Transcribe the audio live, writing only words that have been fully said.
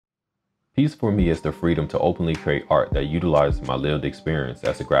Peace for me is the freedom to openly create art that utilizes my lived experience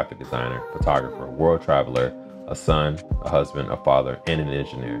as a graphic designer, photographer, world traveler, a son, a husband, a father, and an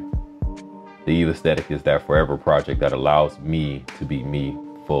engineer. The Eve Esthetic is that forever project that allows me to be me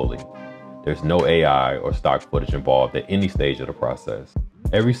fully. There's no AI or stock footage involved at any stage of the process.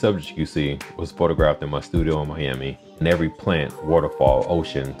 Every subject you see was photographed in my studio in Miami, and every plant, waterfall,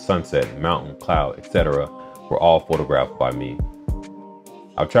 ocean, sunset, mountain, cloud, etc. were all photographed by me.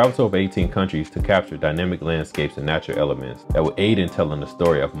 I've traveled to over 18 countries to capture dynamic landscapes and natural elements that will aid in telling the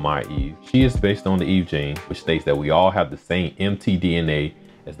story of my Eve. She is based on the Eve gene, which states that we all have the same mtDNA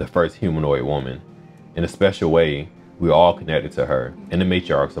as the first humanoid woman. In a special way, we are all connected to her and the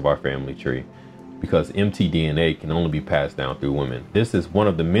matriarchs of our family tree, because mtDNA can only be passed down through women. This is one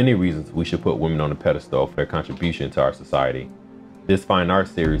of the many reasons we should put women on a pedestal for their contribution to our society. This fine art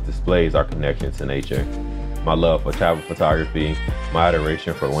series displays our connection to nature, my love for travel photography, my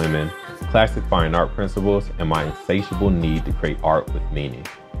adoration for women, classic fine art principles, and my insatiable need to create art with meaning.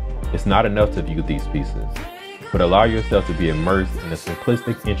 It's not enough to view these pieces, but allow yourself to be immersed in the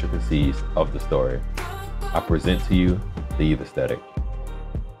simplistic intricacies of the story. I present to you the Eve Esthetic.